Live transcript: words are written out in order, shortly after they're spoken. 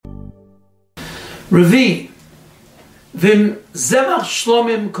Rivi'i, vim zevach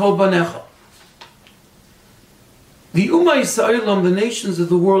shlomim kol banecha. The Ummah Yisraelim, the nations of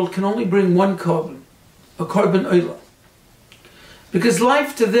the world, can only bring one korban, a korban oila. Because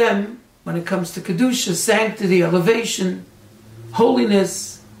life to them, when it comes to kedusha, sanctity, elevation,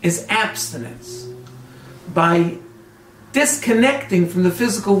 holiness, is abstinence. By disconnecting from the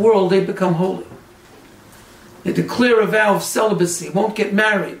physical world, they become holy. They declare a vow of celibacy, won't get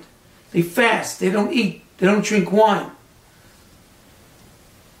married. They fast, they don't eat, they don't drink wine.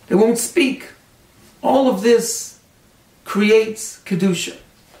 They won't speak. All of this creates kedusha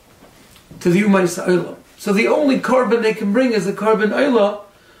to the Ummah Yisraelim. So the only korban they can bring is a korban oila,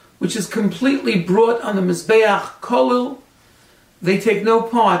 which is completely brought on the mizbeach kolil. They take no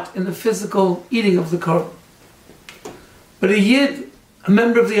part in the physical eating of the korban. But a yid, a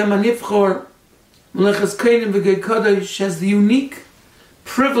member of the Am HaNivchor, Meleches Kainim V'Gei Kodesh, has the unique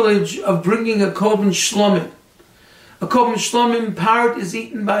privilege of bringing a korban shlomim. A korban shlomim, part is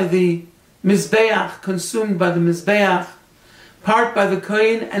eaten by the mizbeach, consumed by the mizbeach, part by the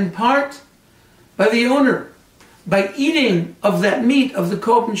kohen, and part by the owner. By eating of that meat of the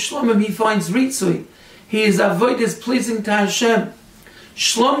korban shlomim, he finds ritzui. His avoid is pleasing to Hashem.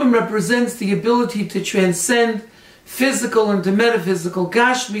 Shlomim represents the ability to transcend physical into metaphysical,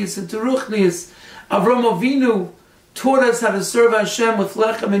 gashmius into ruchnius. Avram Avinu taught us how to serve Hashem with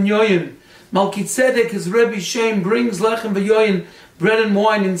lechem and yoyin. Malkitzedek, his Rebbe Shem, brings lechem v'yoyin, bread and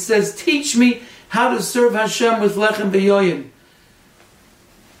wine, and says, teach me how to serve Hashem with lechem v'yoyin.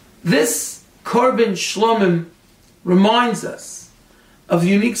 This korban shlomim reminds us of the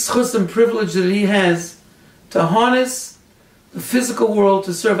unique schus and privilege that he has to harness the physical world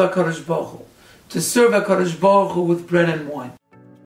to serve HaKadosh Baruch Hu, to serve HaKadosh Baruch Hu with bread and wine.